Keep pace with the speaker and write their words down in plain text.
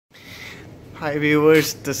Hi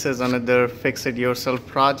viewers, this is another fix it yourself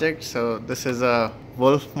project. So this is a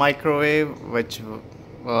Wolf microwave which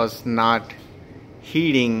was not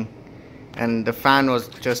heating and the fan was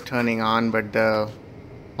just turning on, but the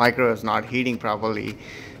microwave is not heating properly.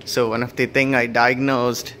 So one of the thing I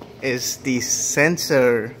diagnosed is the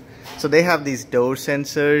sensor. So they have these door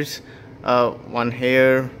sensors, one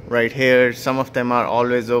here, right here. Some of them are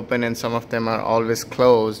always open and some of them are always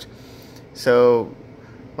closed. So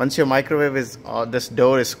once your microwave is, this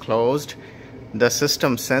door is closed, the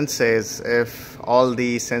system senses if all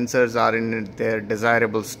the sensors are in their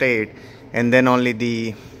desirable state, and then only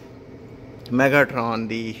the Megatron,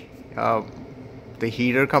 the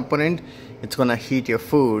heater component, it's gonna heat your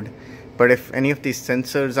food. But if any of these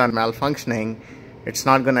sensors are malfunctioning, it's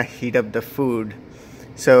not gonna heat up the food.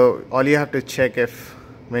 So all you have to check if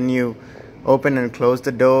when you open and close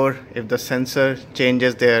the door, if the sensor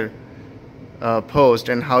changes their post,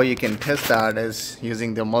 and how you can test that is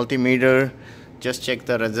using the multimeter. Just check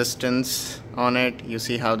the resistance on it. You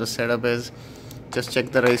see how the setup is. Just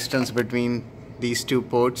check the resistance between these two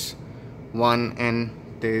ports, one, and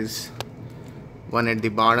there's one at the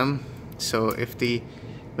bottom. So if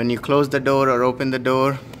when you close the door or open the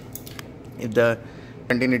door, if the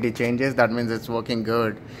continuity changes, that means it's working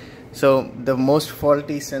good. So the most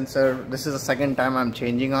faulty sensor, this is the second time I'm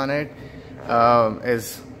changing on it,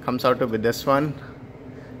 comes out to be this one.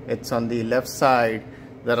 It's on the left side.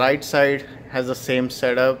 The right side has the same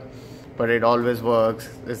setup, but it always works.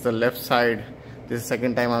 It's the left side. This is the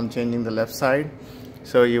second time I'm changing the left side.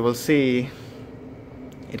 So you will see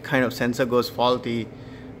it kind of sensor goes faulty.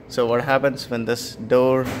 So what happens when this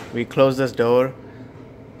door, we close this door,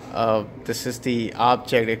 this is the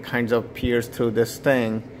object, it kind of peers through this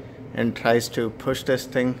thing and tries to push this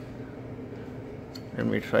thing. Let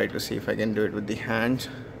me try to see if I can do it with the hand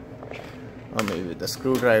or maybe with the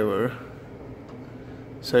screwdriver.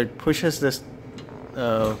 So it pushes this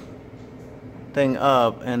thing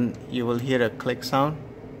up and you will hear a click sound.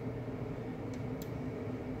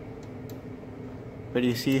 But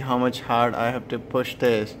you see how much hard I have to push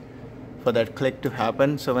this for that click to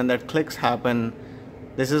happen. So when that clicks happen,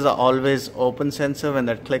 this is a always open sensor. When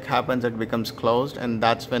that click happens, it becomes closed, and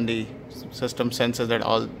that's when the system senses that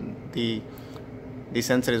all the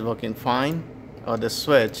sensor is working fine, or the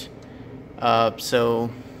switch. So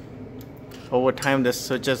over time this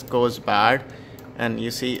switch just goes bad and you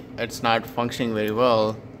see it's not functioning very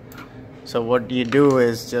well. So what you do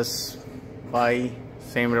is just buy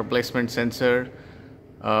same replacement sensor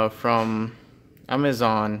from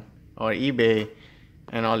Amazon or eBay,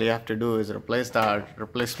 and all you have to do is replace that.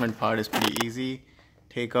 Replacement part is pretty easy.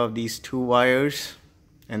 Take off these two wires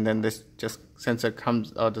and then this just sensor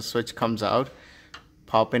comes, or the switch comes out.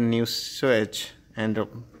 Pop in new switch and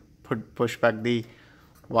push back the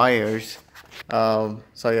wires.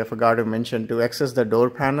 Sorry, I forgot to mention, to access the door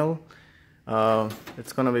panel,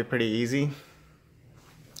 it's gonna be pretty easy.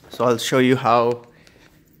 So I'll show you how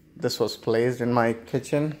this was placed in my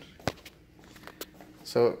kitchen.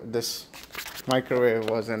 So this microwave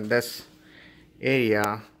was in this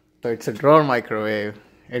area. So it's a drawer microwave.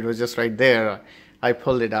 It was just right there. I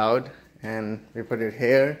pulled it out and we put it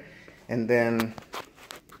here, and then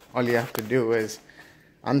all you have to do is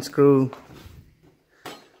unscrew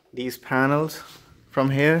these panels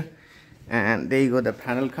from here, and there you go, the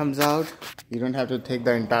panel comes out. You don't have to take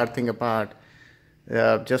the entire thing apart.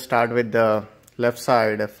 Just start with the left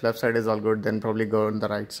side. If left side is all good, then probably go on the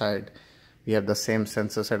right side. We have the same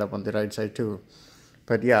sensor setup on the right side too.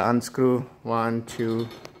 But yeah, unscrew 1, 2,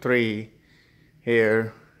 3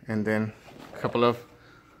 here, and then a couple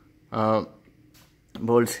of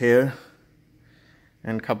bolts here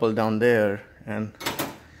and couple down there, and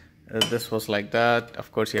this was like that.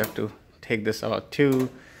 Of course you have to take this out too,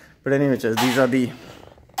 but anyways, these are the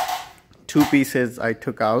two pieces I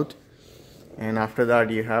took out, and after that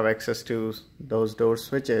you have access to those door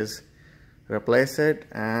switches. Replace it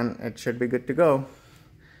and it should be good to go.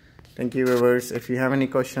 Thank you viewers. If you have any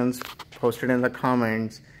questions, post it in the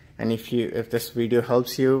comments, and if this video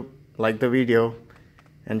helps you, like the video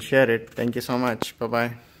and share it. Thank you so much. Bye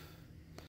bye.